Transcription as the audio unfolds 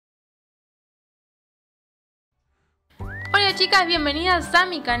Hola chicas, bienvenidas a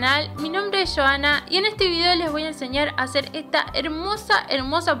mi canal. Mi nombre es Yoana y en este video les voy a enseñar a hacer esta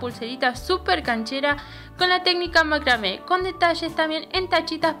hermosa pulserita súper canchera con la técnica macramé, con detalles también en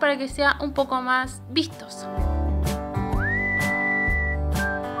tachitas para que sea un poco más vistoso.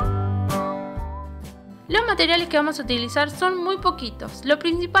 Los materiales que vamos a utilizar son muy poquitos. Lo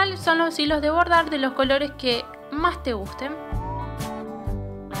principal son los hilos de bordar de los colores que más te gusten.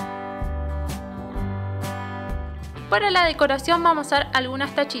 Para la decoración vamos a usar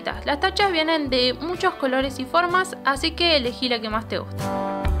algunas tachitas. Las tachas vienen de muchos colores y formas, así que elegí la que más te guste.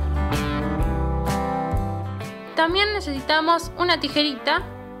 También necesitamos una tijerita.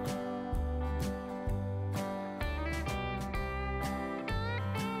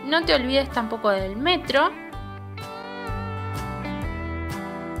 No te olvides tampoco del metro.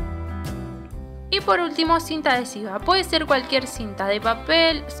 Y por último, cinta adhesiva. Puede ser cualquier cinta, de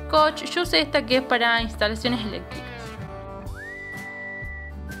papel, scotch. Yo usé esta que es para instalaciones eléctricas.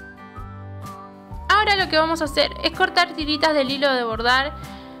 Ahora lo que vamos a hacer es cortar tiritas del hilo de bordar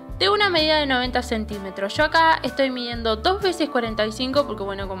de una medida de 90 centímetros. Yo acá estoy midiendo 2 veces 45 porque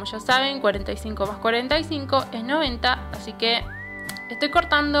bueno, como ya saben, 45 más 45 es 90. Así que estoy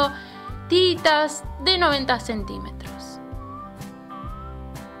cortando tiritas de 90 centímetros.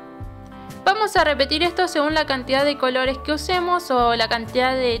 Vamos a repetir esto según la cantidad de colores que usemos o la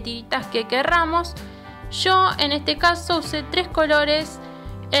cantidad de tiritas que querramos. Yo en este caso usé 3 colores: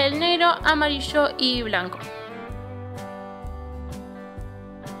 el negro, amarillo y blanco.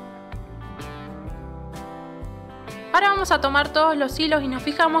 Ahora vamos a tomar todos los hilos y nos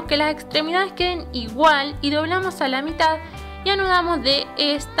fijamos que las extremidades queden igual y doblamos a la mitad y anudamos de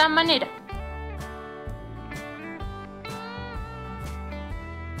esta manera.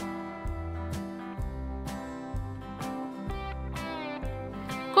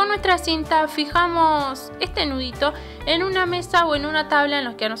 Con nuestra cinta fijamos este nudito en una mesa o en una tabla en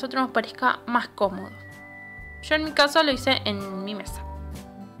los que a nosotros nos parezca más cómodo. Yo en mi caso lo hice en mi mesa.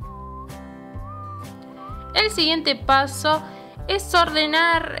 El siguiente paso es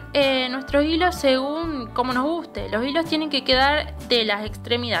ordenar nuestros hilos según como nos guste. Los hilos tienen que quedar de las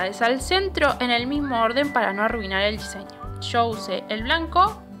extremidades al centro en el mismo orden para no arruinar el diseño. Yo usé el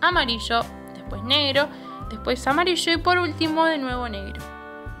blanco, amarillo, después negro, después amarillo y por último de nuevo negro.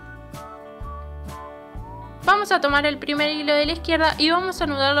 Vamos a tomar el primer hilo de la izquierda y vamos a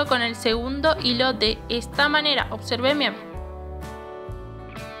anudarlo con el segundo hilo de esta manera. Observen bien.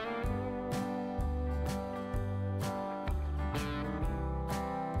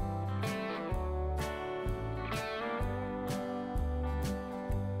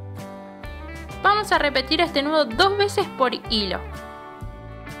 Vamos a repetir este nudo 2 veces por hilo.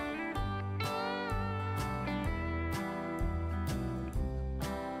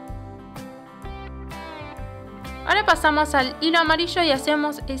 Ahora pasamos al hilo amarillo y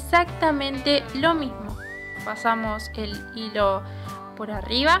hacemos exactamente lo mismo. Pasamos el hilo por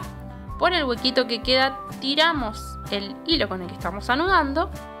arriba, por el huequito que queda tiramos el hilo con el que estamos anudando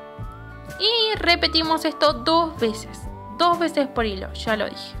y repetimos esto 2 veces por hilo, ya lo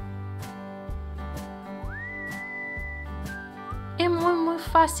dije. Es muy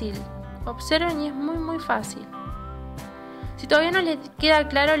fácil, observen y es muy fácil. Si todavía no les queda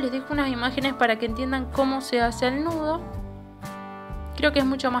claro, les dejo unas imágenes para que entiendan cómo se hace el nudo. Creo que es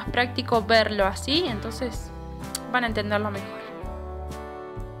mucho más práctico verlo así, entonces van a entenderlo mejor.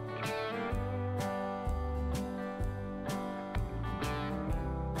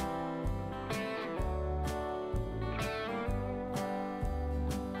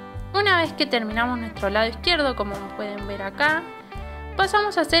 Una vez que terminamos nuestro lado izquierdo, como pueden ver acá,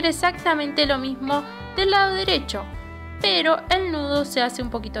 pasamos a hacer exactamente lo mismo del lado derecho. Pero el nudo se hace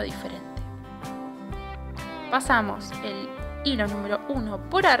un poquito diferente. Pasamos el hilo número 1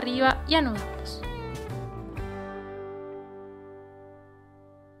 por arriba y anudamos.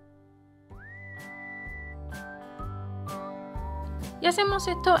 Y hacemos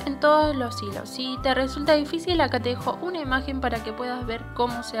esto en todos los hilos. Si te resulta difícil, acá te dejo una imagen para que puedas ver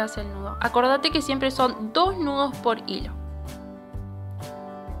cómo se hace el nudo. Acordate que siempre son 2 nudos por hilo.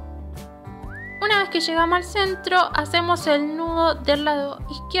 Una vez que llegamos al centro, hacemos el nudo del lado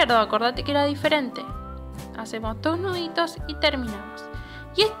izquierdo. Acordate que era diferente. Hacemos 2 nuditos y terminamos.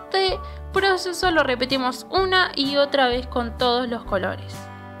 Y este proceso lo repetimos una y otra vez con todos los colores.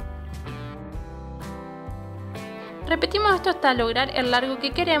 Repetimos esto hasta lograr el largo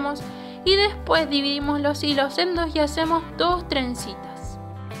que queremos y después dividimos los hilos en 2 y hacemos 2 trencitas.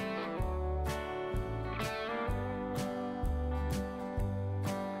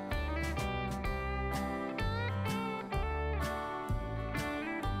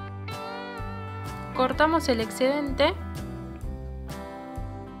 Cortamos el excedente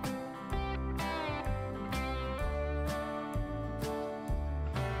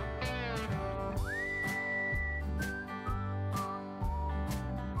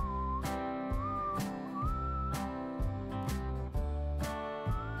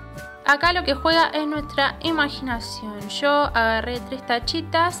Acá lo que juega es nuestra imaginación. Yo agarré 3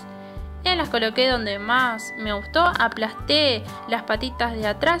 tachitas y las coloqué donde más me gustó. Aplasté las patitas de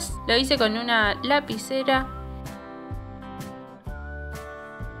atrás. Lo hice con una lapicera.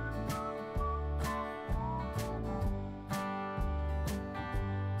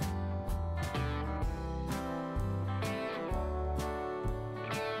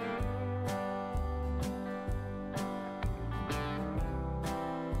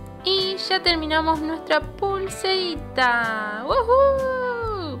 Y ya terminamos nuestra pulserita.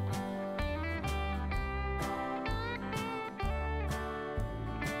 ¡Woohoo!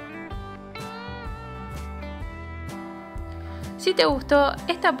 Si te gustó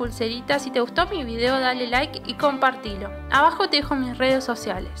esta pulserita, si te gustó mi video, dale like y compartilo. Abajo te dejo mis redes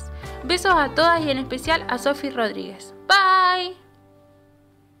sociales. Besos a todas y en especial a Sofi Rodríguez. Bye.